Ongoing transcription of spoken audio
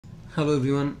Hello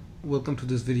everyone, welcome to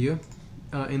this video.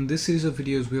 In this series of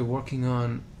videos we are working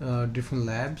on different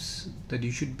labs that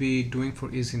you should be doing for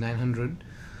AZ900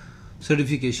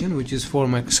 certification, which is for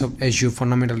Microsoft Azure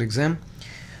Fundamental Exam.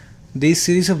 These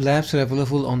series of labs are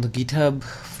available on the GitHub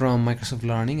from Microsoft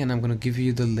Learning, and I'm going to give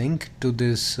you the link to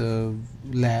this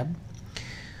lab.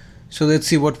 So let's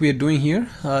see what we are doing here.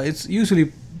 It's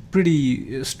usually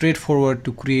pretty straightforward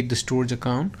to create the storage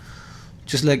account.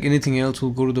 Just like anything else,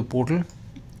 we'll go to the portal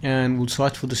and we'll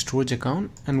search for the storage account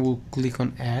and we'll click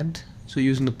on add, so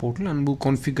using the portal, and we'll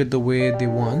configure the way they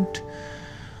want,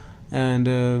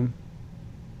 and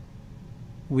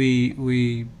we'll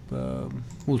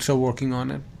start working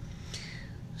on it.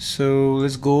 So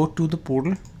let's go to the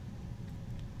portal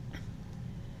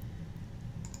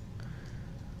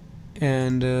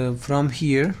and from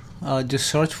here just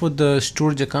search for the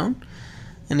storage account.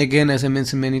 And again, as I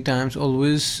mentioned many times,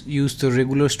 always use the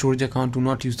regular storage account. Do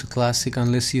not use the classic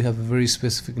unless you have a very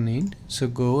specific need. So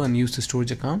go and use the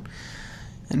storage account.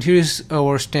 And here is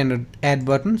our standard add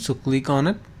button. So click on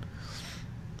it.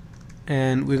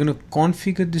 And we're going to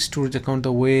configure the storage account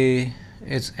the way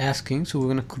it's asking. So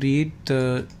we're going to create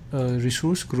the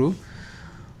resource group,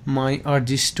 my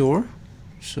RG store.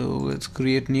 So let's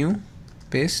create new,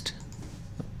 paste.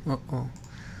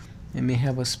 I may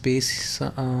have a space.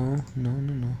 No.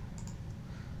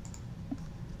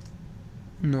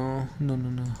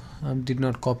 I did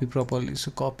not copy properly.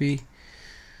 So copy.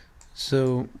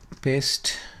 So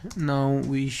paste. Now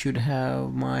we should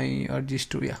have my RG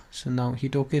store. Yeah. So now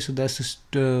hit OK. So that's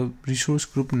the resource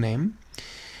group name.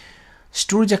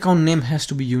 Storage account name has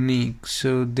to be unique.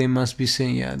 So they must be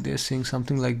saying, yeah, they're saying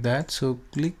something like that. So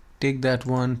take that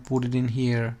one, put it in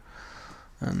here.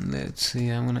 And let's see,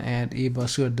 I'm gonna add a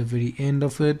buzzword at the very end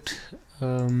of it.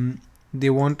 They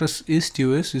want us East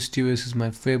US. East US is my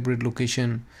favorite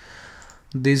location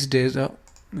these days.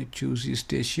 We choose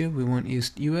East Asia. We want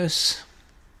East US.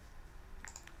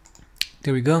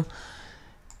 There we go.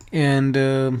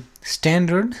 And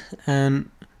standard, and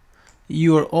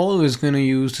you are always gonna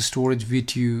use the storage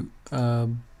V2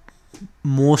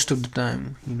 most of the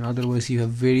time, otherwise you have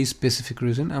very specific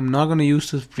reason. I'm not going to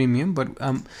use this premium, but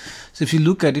so if you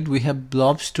look at it, we have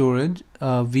blob storage,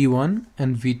 V1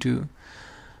 and V2.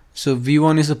 So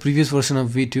V1 is the previous version of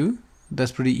V2.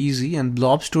 That's pretty easy, and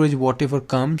blob storage, whatever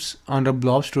comes under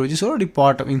blob storage, is already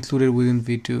part of included within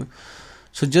V2.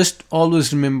 So just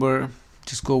always remember,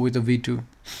 just go with the V2.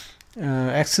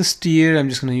 Access tier, I'm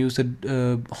just going to use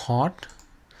the hot.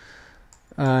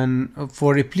 And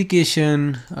for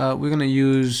replication, we're going to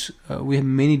use, we have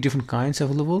many different kinds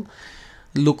available.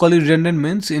 Locally redundant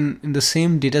means in the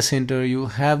same data center you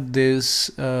have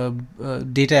this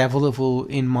data available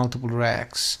in multiple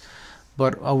racks,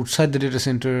 but outside the data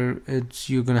center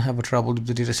you're going to have a trouble if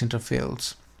the data center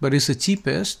fails. But it's the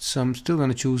cheapest, so I'm still going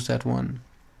to choose that one.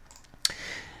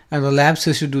 And the lab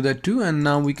says to do that too. And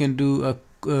now we can do a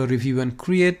review and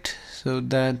create. So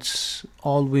that's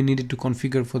all we needed to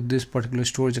configure for this particular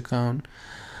storage account,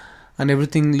 and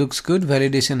everything looks good.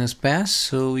 Validation has passed,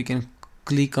 so we can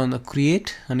click on the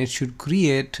create, and it should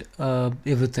create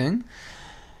everything.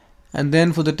 And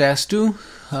then for the task 2,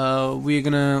 we're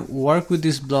gonna work with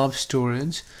this blob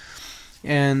storage,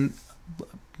 and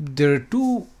there are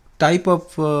two type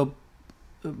of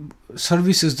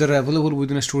services that are available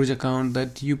within a storage account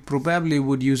that you probably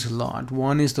would use a lot.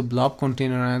 One is the blob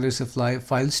container, and there's a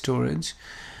file storage,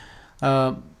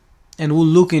 and we'll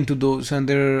look into those. And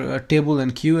there are a table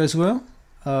and queue as well.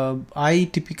 I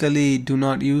typically do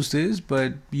not use this,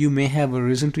 but you may have a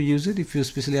reason to use it. If you're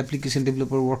especially application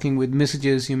developer working with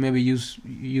messages, you maybe use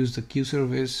the queue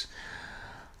service,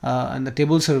 and the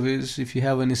table service. If you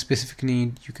have any specific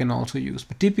need, you can also use.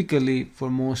 But typically,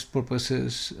 for most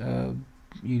purposes,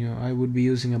 I would be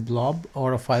using a blob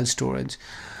or a file storage.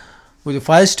 With a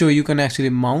file store, you can actually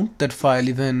mount that file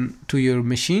even to your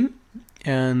machine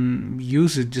and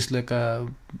use it just like a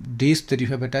disk that you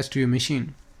have attached to your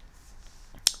machine.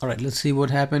 Alright, let's see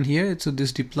what happened here. So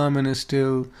this deployment is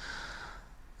still,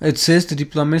 it says the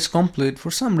deployment is complete.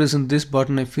 For some reason, this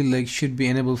button I feel like should be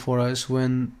enabled for us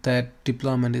when that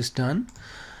deployment is done.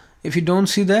 If you don't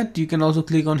see that, you can also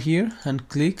click on here and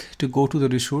click to go to the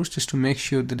resource just to make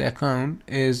sure that the account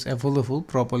is available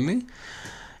properly.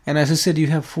 And as I said, you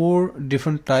have 4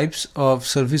 different types of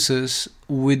services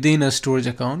within a storage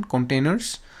account: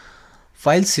 containers,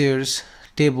 file shares,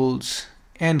 tables,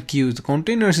 and queues. The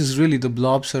containers is really the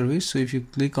blob service. So if you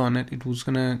click on it, it was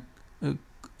gonna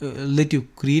let you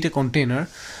create a container.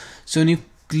 So when you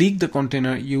click the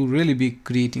container, you really be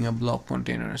creating a blob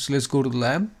container. So let's go to the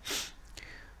lab.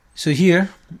 So here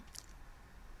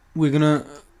we're gonna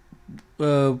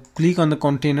click on the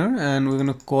container and we're going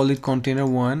to call it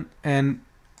container1, and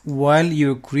while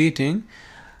you're creating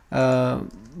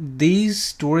these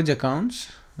storage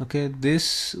accounts, okay,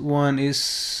 this one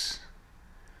is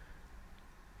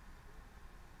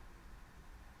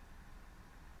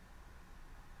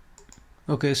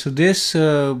okay, so this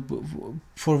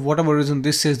for whatever reason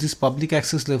this says this public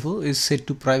access level is set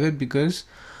to private because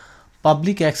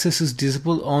public access is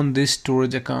disabled on this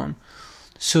storage account.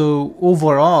 So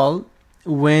overall,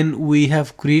 when we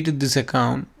have created this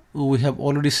account, we have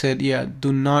already said, yeah,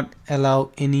 do not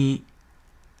allow any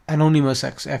anonymous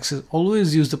access,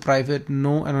 always use the private,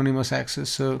 no anonymous access.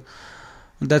 So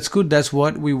that's good, that's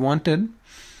what we wanted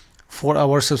for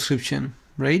our subscription,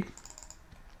 right?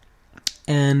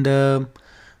 And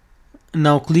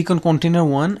now click on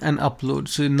container1 and upload.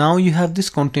 So now you have this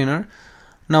container.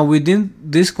 Now within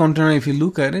this container, if you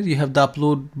look at it, you have the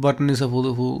upload button is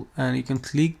available, and you can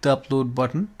click the upload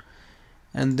button,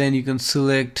 and then you can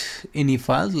select any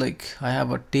file. Like I have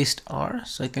a test R,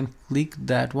 so I can click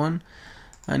that one,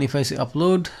 and if I say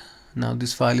upload, now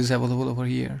this file is available over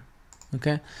here.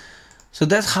 Okay, so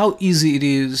that's how easy it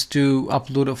is to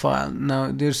upload a file.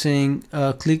 Now they're saying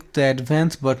click the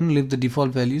advanced button, leave the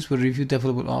default values, but review the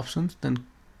available options, then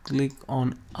click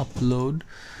on upload.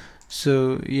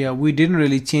 So yeah, we didn't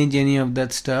really change any of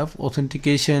that stuff.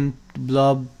 Authentication,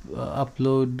 blob,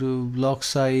 upload, block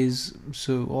size,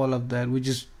 so all of that, we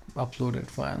just uploaded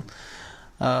file.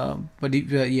 But if,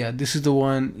 yeah, this is the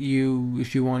one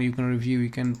if you want, you can review. You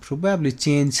can probably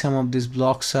change some of this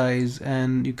block size,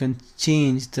 and you can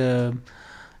change the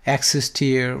access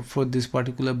tier for this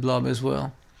particular blob as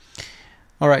well.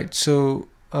 Alright, so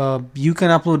you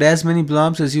can upload as many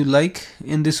blobs as you like.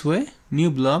 In this way, new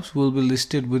blobs will be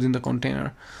listed within the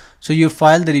container. So your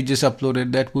file that you just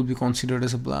uploaded, that will be considered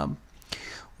as a blob.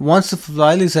 Once the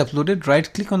file is uploaded,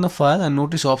 right click on the file and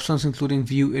notice options including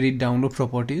view, edit, download,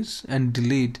 properties, and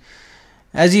delete.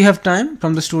 As you have time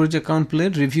from the storage account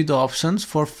blade, review the options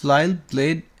for file,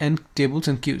 blade, and tables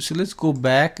and queues. So let's go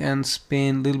back and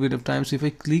spend a little bit of time. So if I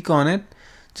click on it,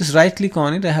 just right click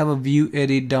on it, I have a view,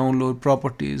 edit, download,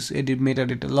 properties, edit,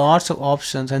 metadata, lots of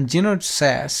options, and generate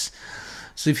SAS.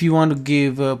 So if you want to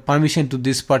give permission to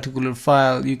this particular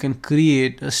file, you can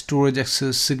create a storage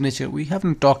access signature. We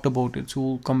haven't talked about it, so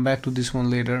we'll come back to this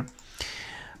one later.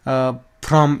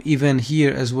 From even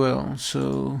here as well.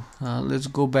 So let's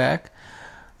go back.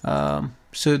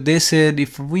 So they said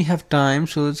if we have time,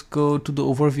 so let's go to the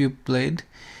overview blade.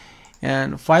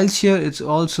 And file share, it's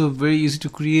also very easy to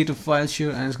create a file share,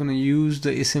 and it's going to use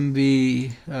the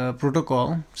SMB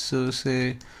protocol. So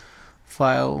say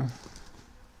file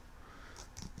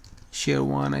share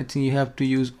one, I think you have to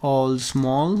use all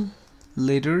small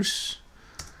letters.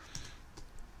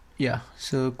 Yeah,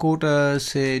 so quota,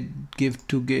 say give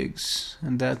 2 gigs,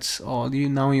 and that's all.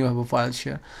 Now you have a file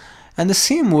share. And the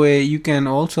same way, you can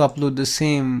also upload the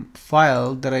same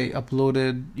file that I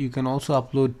uploaded. You can also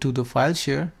upload to the file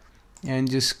share, and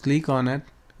just click on it,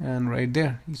 and right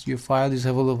there your file is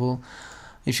available.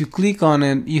 If you click on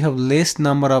it, you have less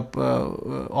number of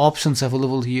options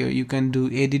available here. You can do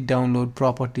edit, download,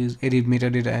 properties, edit,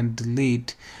 metadata, and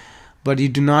delete, but you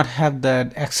do not have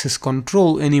that access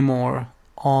control anymore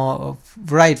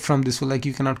right from this. Like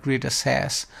you cannot create a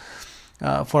SAS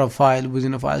for a file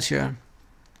within a file share.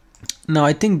 Now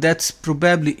I think that's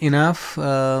probably enough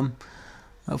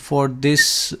for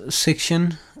this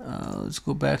section. Let's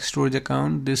go back, storage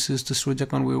account. This is the storage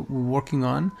account we're working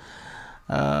on.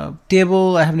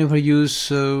 Table I have never used,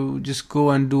 so just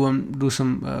go and do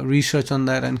some research on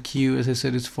that. And queue, as I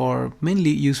said, is for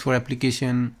mainly used for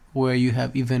application where you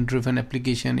have event driven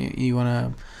application. You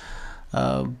want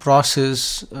to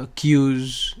process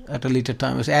queues at a later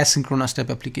time as asynchronous type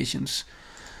applications.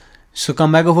 So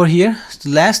come back over here.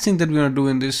 The last thing that we're going to do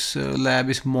in this lab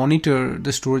is monitor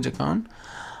the storage account.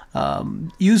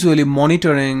 Usually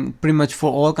monitoring pretty much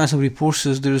for all kinds of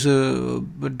resources, there is a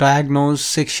diagnose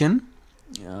section.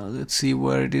 Let's see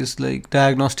where it is, like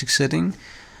diagnostic setting.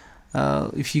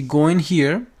 If you go in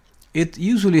here, it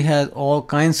usually has all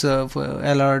kinds of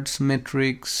alerts,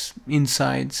 metrics,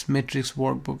 insights, metrics,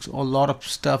 workbooks, a lot of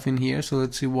stuff in here. So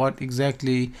let's see what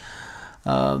exactly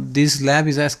this lab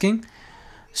is asking.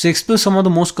 So explore some of the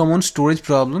most common storage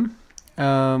problem.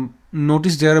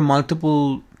 Notice there are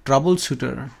multiple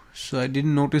troubleshooter. So I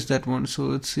didn't notice that one. So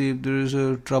let's see if there is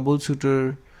a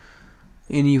troubleshooter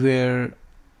anywhere.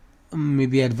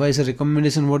 Maybe advice a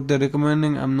recommendation, what they're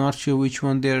recommending. I'm not sure which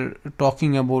one they're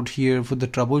talking about here for the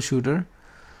troubleshooter.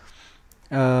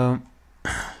 But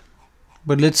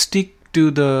let's stick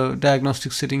to the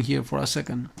diagnostic setting here for a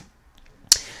second.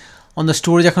 On the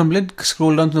storage account blade,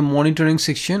 scroll down to the monitoring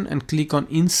section and click on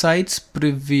Insights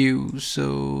Preview.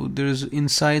 So there is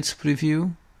Insights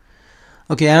Preview.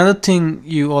 Okay, another thing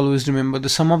you always remember, the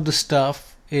some of the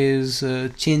stuff is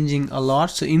changing a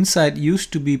lot. So Insight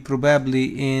used to be probably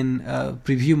in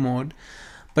preview mode,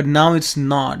 but now it's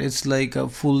not. It's like a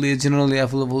fully generally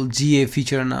available GA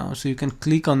feature now. So you can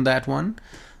click on that one.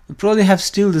 You probably have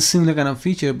still the similar kind of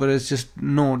feature, but it's just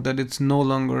note that it's no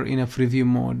longer in a preview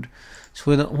mode.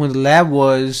 So when the lab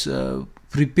was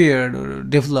prepared or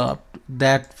developed,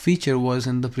 that feature was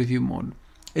in the preview mode.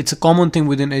 It's a common thing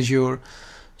within Azure.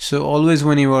 So always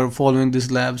when you are following these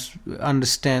labs,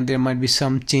 understand there might be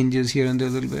some changes here and there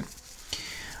a little bit.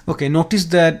 Okay, notice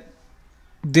that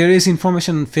there is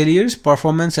information on failures,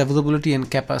 performance, availability,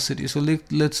 and capacity. So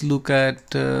let's look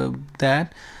at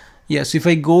that. Yes, if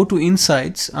I go to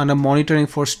Insights under monitoring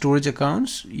for storage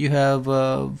accounts, you have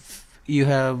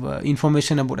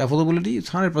information about availability. It's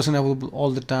 100% available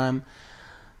all the time.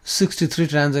 63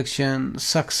 transaction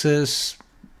success,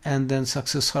 and then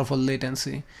success for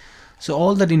latency. So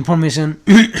all that information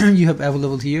you have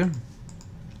available here.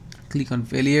 Click on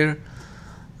failure,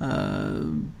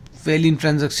 failing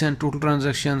transaction, total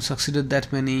transaction, succeeded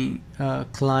that many,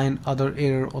 client other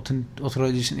error,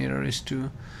 authorization error is 2.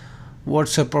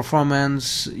 WhatsApp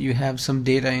performance, you have some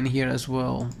data in here as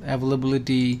well.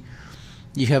 Availability,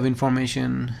 you have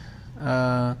information,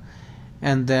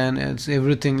 and then it's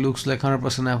everything looks like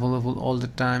 100% available all the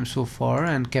time so far.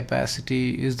 And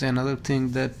capacity is another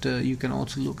thing that you can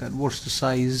also look at. What's the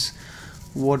size,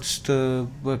 what's the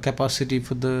capacity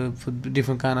for the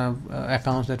different kind of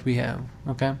accounts that we have.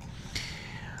 Okay,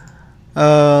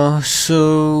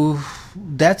 so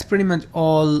that's pretty much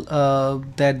all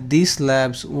that these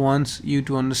labs wants you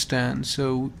to understand.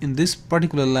 So in this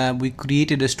particular lab, we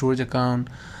created a storage account.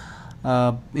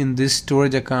 In this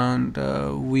storage account,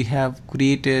 we have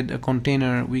created a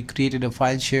container, we created a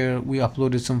file share, we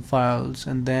uploaded some files,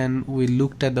 and then we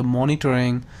looked at the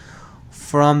monitoring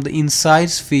from the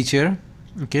Insights feature.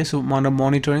 Okay, so under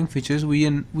monitoring features, we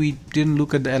didn't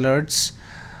look at the alerts.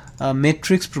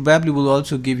 Metrics probably will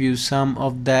also give you some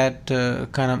of that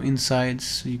kind of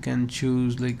insights. You can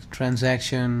choose like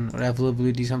transaction or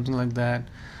availability, something like that.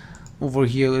 Over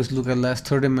here, let's look at last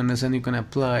 30 minutes, and you can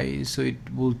apply, so it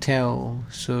will tell.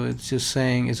 So it's just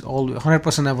saying it's all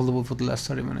 100% available for the last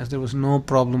 30 minutes. There was no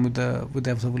problem with the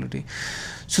availability.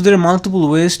 So there are multiple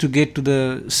ways to get to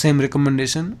the same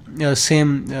recommendation,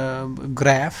 same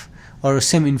graph or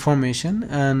same information.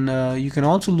 And you can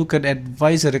also look at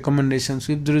advisor recommendations.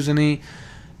 If there is any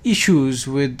issues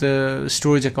with the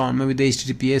storage account, maybe the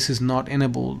HTTPS is not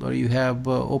enabled, or you have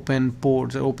open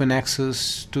ports or open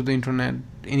access to the internet,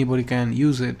 anybody can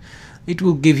use it. It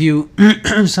will give you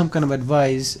some kind of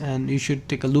advice, and you should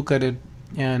take a look at it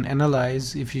and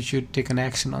analyze if you should take an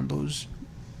action on those.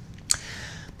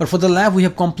 But for the lab, we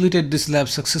have completed this lab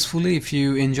successfully. If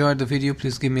you enjoyed the video,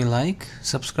 please give me a like,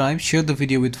 subscribe, share the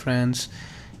video with friends.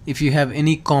 If you have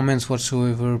any comments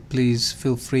whatsoever, please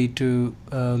feel free to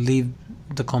leave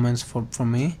the comments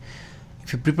from me.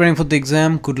 If you're preparing for the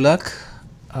exam, good luck.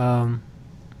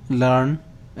 Learn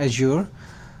Azure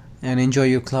and enjoy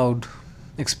your cloud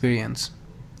experience.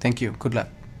 Thank you. Good luck.